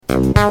For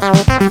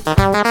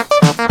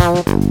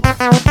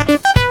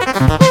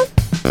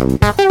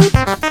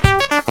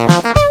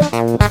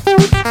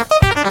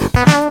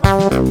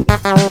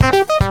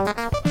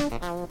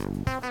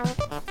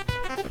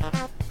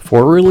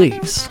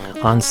release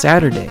on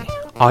Saturday,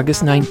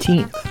 August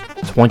 19th,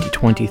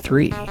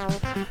 2023,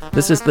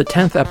 this is the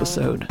 10th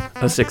episode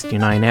of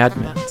 69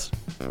 Admins.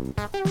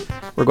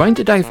 We're going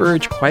to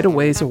diverge quite a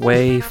ways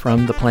away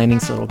from the planning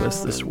syllabus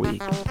this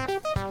week.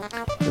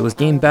 It was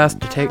deemed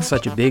best to take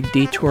such a big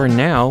detour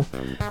now,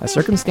 as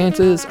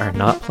circumstances are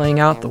not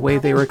playing out the way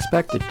they were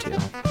expected to.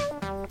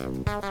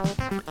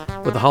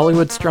 With the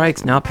Hollywood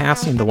strikes now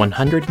passing the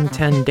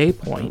 110-day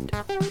point,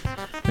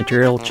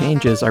 material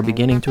changes are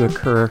beginning to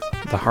occur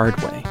the hard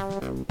way.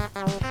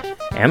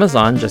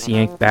 Amazon just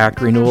yanked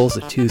back renewals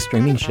of 2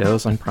 streaming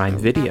shows on Prime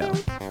Video.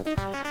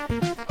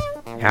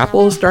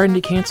 Apple is starting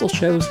to cancel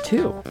shows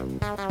too.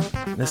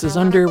 This is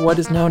under what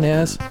is known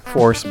as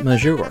force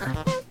majeure.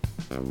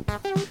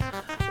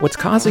 What's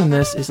causing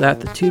this is that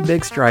the 2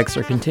 big strikes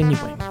are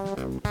continuing.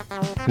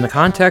 In the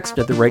context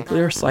of the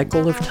regular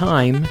cycle of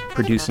time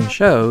producing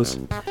shows,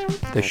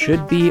 there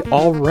should be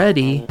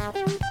already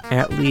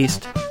at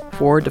least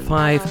 4 to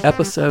 5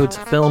 episodes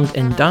filmed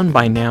and done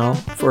by now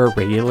for a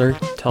regular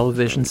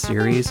television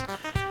series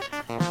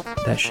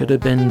that should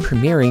have been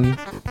premiering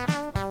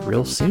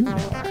real soon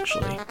now,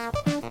 actually.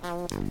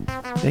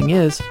 Thing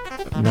is,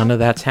 none of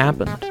that's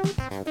happened.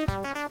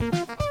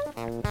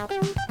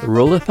 The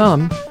rule of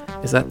thumb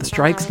is that the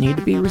strikes need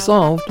to be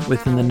resolved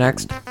within the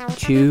next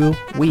 2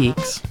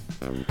 weeks.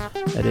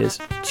 That is,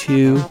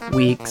 2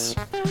 weeks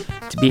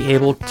to be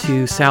able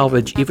to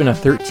salvage even a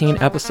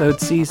 13-episode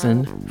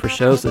season for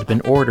shows that have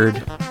been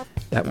ordered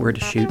that were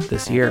to shoot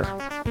this year.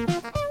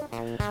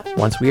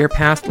 Once we are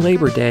past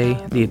Labor Day,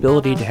 the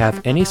ability to have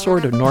any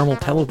sort of normal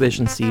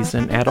television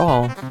season at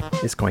all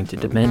is going to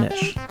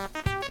diminish.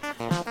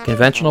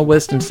 Conventional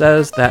wisdom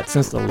says that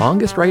since the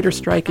longest writer's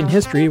strike in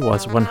history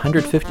was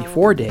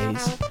 154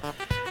 days,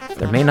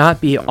 there may not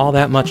be all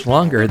that much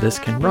longer this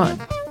can run.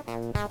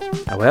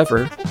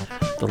 However,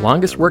 the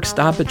longest work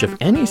stoppage of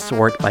any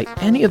sort by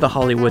any of the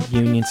Hollywood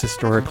unions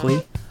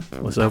historically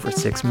was over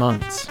 6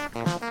 months.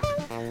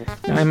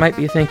 Now I might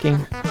be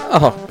thinking,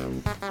 oh,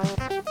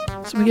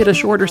 so we get a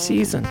shorter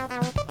season.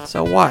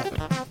 So what?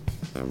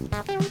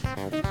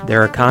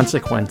 There are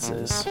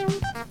consequences.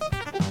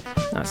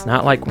 Now it's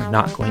not like we're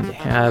not going to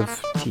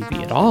have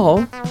TV at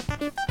all.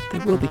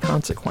 There will be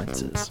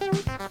consequences.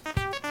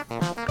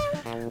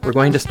 We're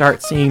going to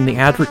start seeing the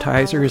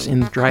advertisers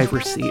in the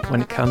driver's seat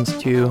when it comes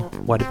to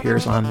what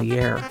appears on the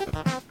air.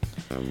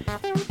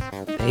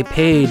 They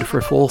paid for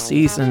full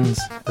seasons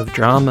of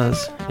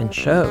dramas and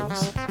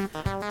shows.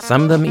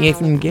 Some of them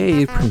even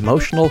gave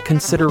promotional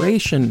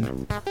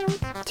consideration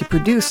to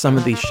produce some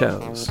of these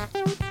shows.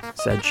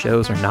 Said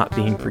shows are not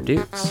being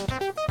produced.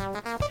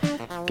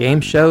 Game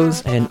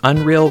shows and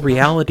unreal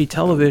reality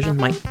television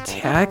might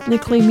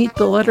technically meet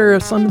the letter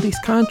of some of these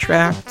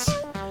contracts,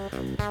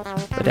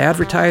 but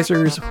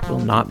advertisers will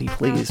not be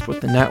pleased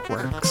with the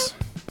networks.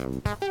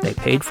 They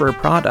paid for a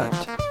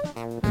product,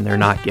 and they're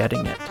not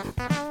getting it.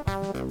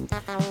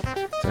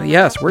 So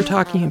yes, we're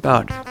talking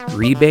about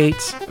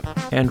rebates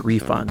and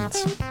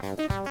refunds.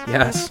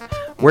 Yes,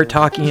 we're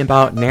talking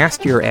about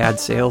nastier ad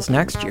sales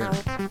next year.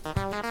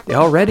 They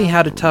already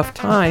had a tough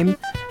time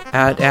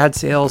at ad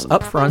sales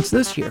upfronts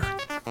this year.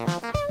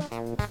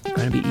 They're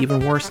going to be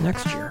even worse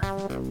next year.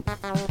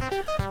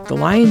 The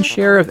lion's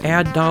share of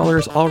ad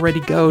dollars already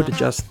go to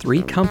just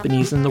 3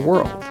 companies in the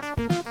world: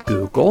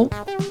 Google,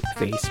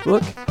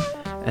 Facebook,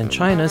 and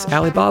China's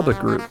Alibaba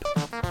Group.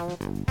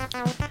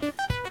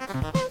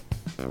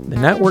 The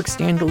networks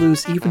stand to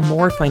lose even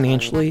more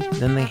financially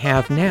than they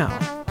have now.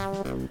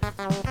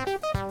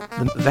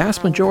 The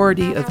vast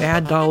majority of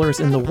ad dollars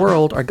in the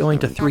world are going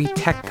to 3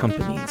 tech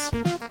companies.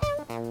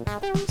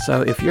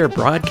 So if you're a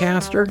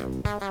broadcaster,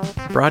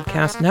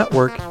 broadcast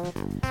network,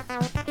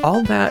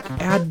 all that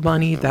ad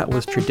money that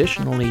was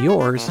traditionally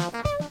yours,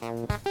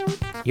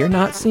 you're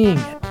not seeing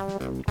it.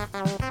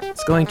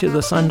 It's going to the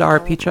Sundar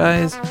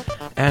Pichais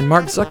and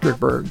Mark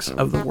Zuckerbergs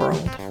of the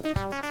world.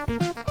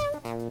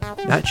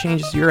 That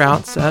changes your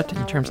outset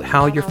in terms of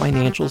how your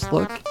financials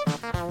look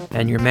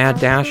and your mad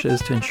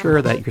dashes to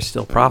ensure that you're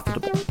still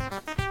profitable.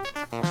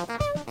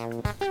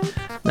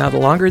 Now, the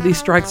longer these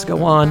strikes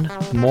go on,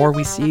 the more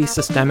we see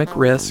systemic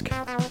risk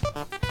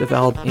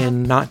develop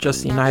in not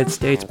just the United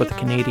States, but the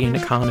Canadian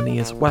economy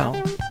as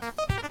well.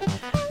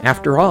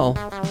 After all,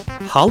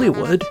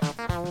 Hollywood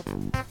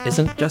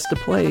isn't just a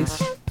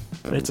place,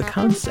 but it's a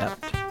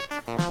concept,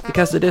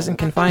 because it isn't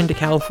confined to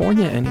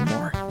California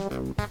anymore.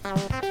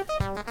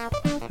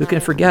 Who can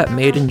forget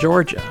Made in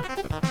Georgia,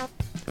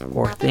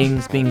 or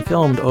things being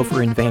filmed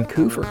over in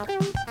Vancouver,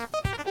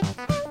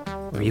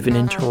 or even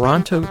in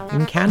Toronto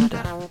in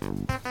Canada?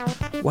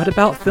 What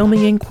about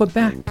filming in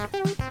Quebec,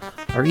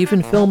 or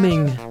even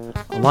filming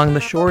along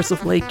the shores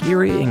of Lake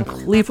Erie in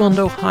Cleveland,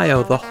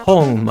 Ohio, the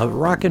home of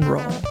rock and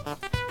roll?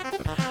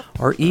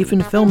 Or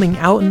even filming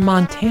out in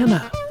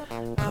Montana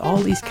with all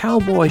these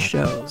cowboy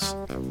shows.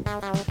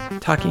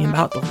 talking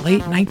about the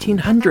late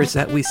 1900s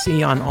that we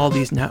see on all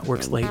these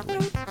networks lately.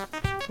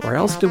 Where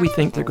else do we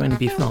think they're going to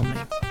be filming?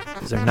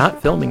 Because they're not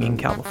filming in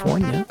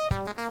California.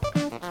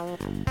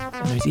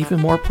 And there's even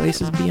more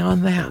places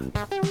beyond that.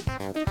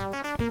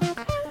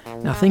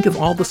 Now think of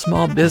all the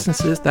small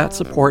businesses that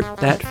support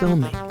that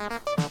filming.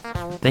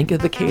 Think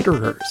of the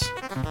caterers.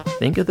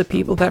 Think of the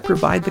people that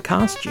provide the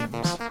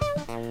costumes.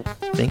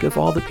 Think of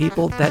all the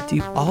people that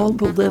do all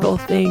the little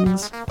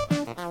things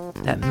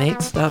that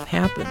make stuff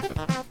happen.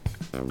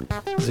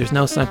 Because there's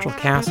no central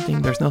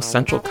casting, there's no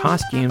central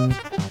costumes.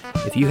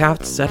 If you have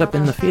to set up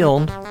in the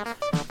field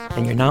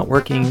and you're not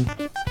working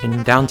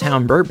in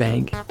downtown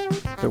Burbank,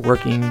 they're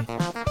working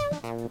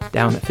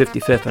down at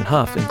 55th and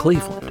Huff in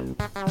Cleveland.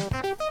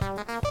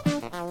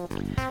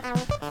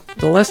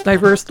 The less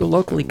diverse the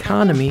local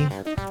economy,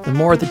 the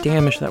more the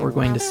damage that we're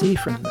going to see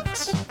from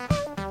this.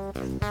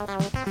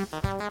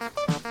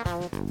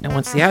 And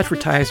once the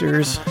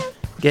advertisers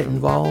get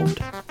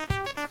involved,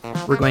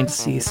 we're going to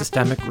see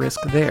systemic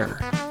risk there.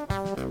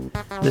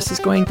 This is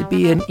going to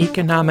be an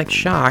economic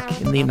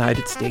shock in the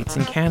United States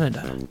and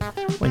Canada.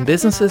 When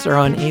businesses are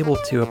unable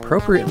to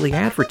appropriately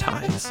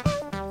advertise,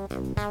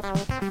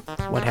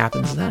 what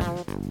happens then?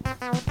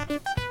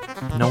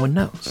 No one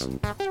knows.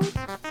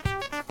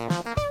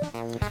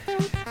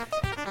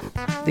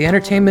 The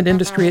entertainment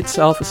industry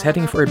itself is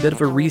heading for a bit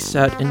of a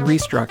reset and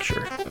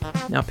restructure.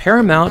 Now,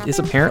 Paramount is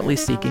apparently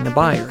seeking a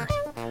buyer.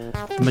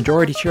 The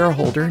majority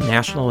shareholder,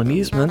 National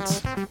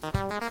Amusements,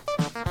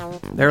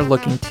 they're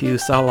looking to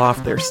sell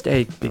off their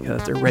stake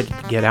because they're ready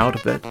to get out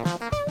of it.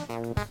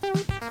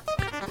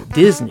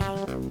 Disney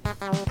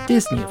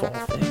of all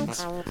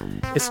things,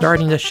 is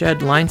starting to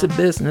shed lines of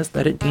business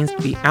that it deems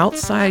to be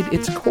outside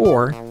its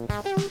core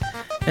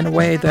in a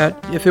way that,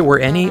 if it were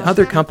any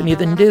other company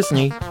than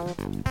Disney,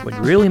 would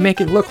really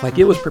make it look like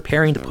it was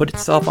preparing to put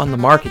itself on the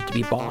market to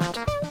be bought.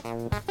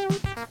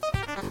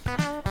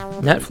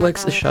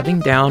 Netflix is shutting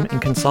down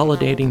and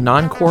consolidating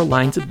non-core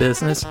lines of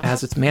business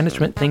as its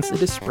management thinks it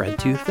is spread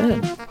too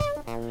thin.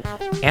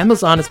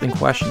 Amazon has been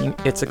questioning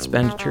its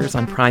expenditures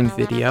on Prime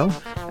Video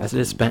as it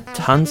has spent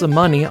tons of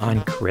money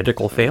on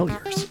critical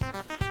failures.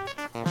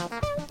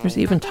 There's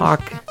even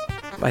talk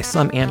by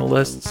some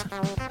analysts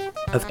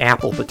of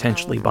Apple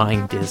potentially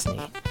buying Disney.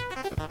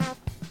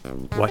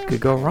 What could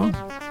go wrong?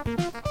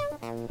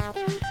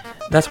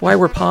 That's why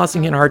we're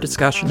pausing in our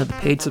discussion of the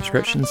paid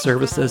subscription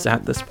services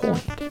at this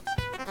point.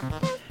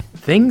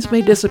 Things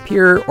may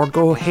disappear or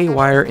go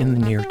haywire in the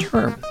near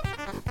term.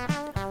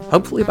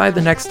 Hopefully by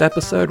the next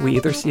episode we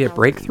either see a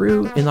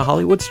breakthrough in the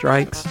Hollywood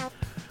strikes,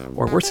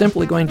 or we're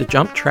simply going to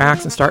jump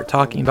tracks and start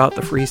talking about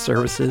the free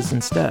services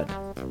instead.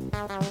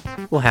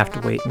 We'll have to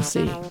wait and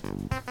see.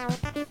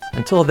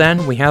 Until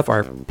then, we have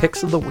our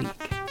picks of the week.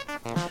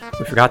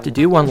 We forgot to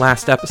do one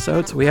last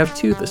episode, so we have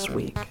two this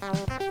week.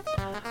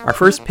 Our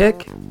first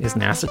pick is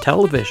NASA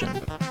Television.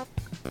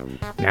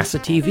 NASA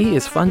TV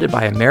is funded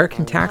by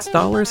American tax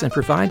dollars and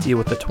provides you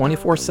with a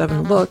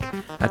 24/7 look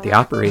at the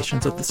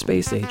operations of the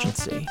space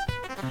agency.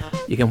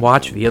 You can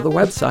watch via the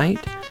website,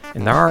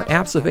 and there are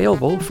apps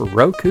available for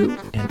Roku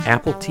and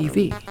Apple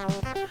TV.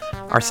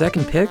 Our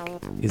second pick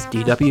is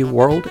DW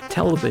World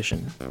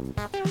Television.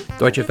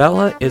 Deutsche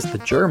Welle is the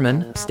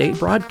German state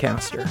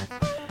broadcaster.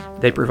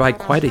 They provide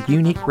quite a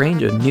unique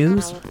range of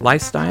news,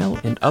 lifestyle,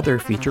 and other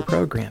feature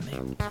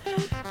programming.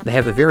 They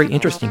have a very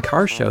interesting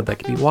car show that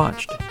can be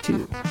watched,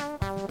 too.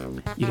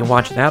 You can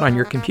watch that on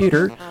your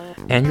computer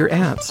and your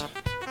apps.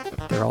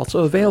 They're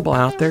also available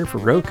out there for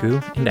Roku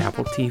and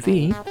Apple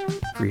TV,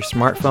 for your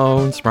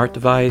smartphone, smart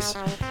device.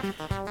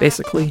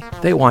 Basically,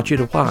 they want you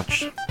to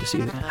watch to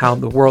see how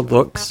the world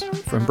looks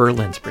from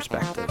Berlin's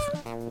perspective.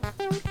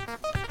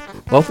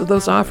 Both of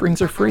those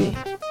offerings are free.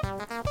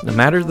 No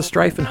matter the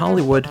strife in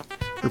Hollywood,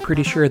 we're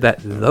pretty sure that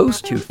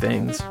those two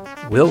things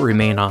will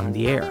remain on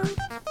the air.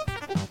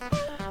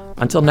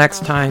 Until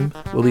next time,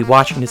 we'll be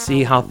watching to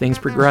see how things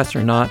progress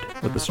or not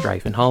with the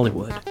strife in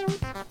Hollywood.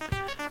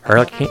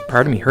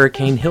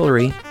 Hurricane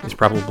Hillary is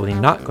probably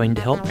not going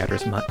to help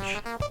matters much.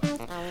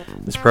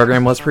 This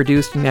program was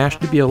produced in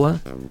Ashtabula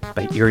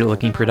by Eerie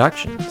Looking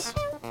Productions.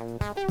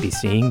 Be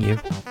seeing you.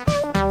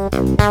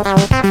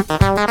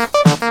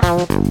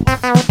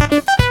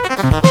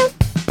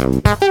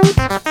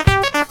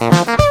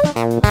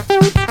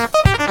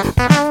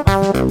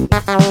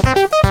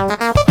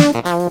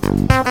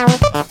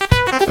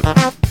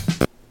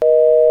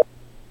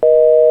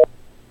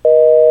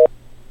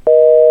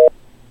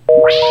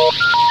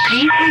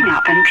 Please hang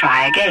up and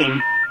try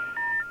again.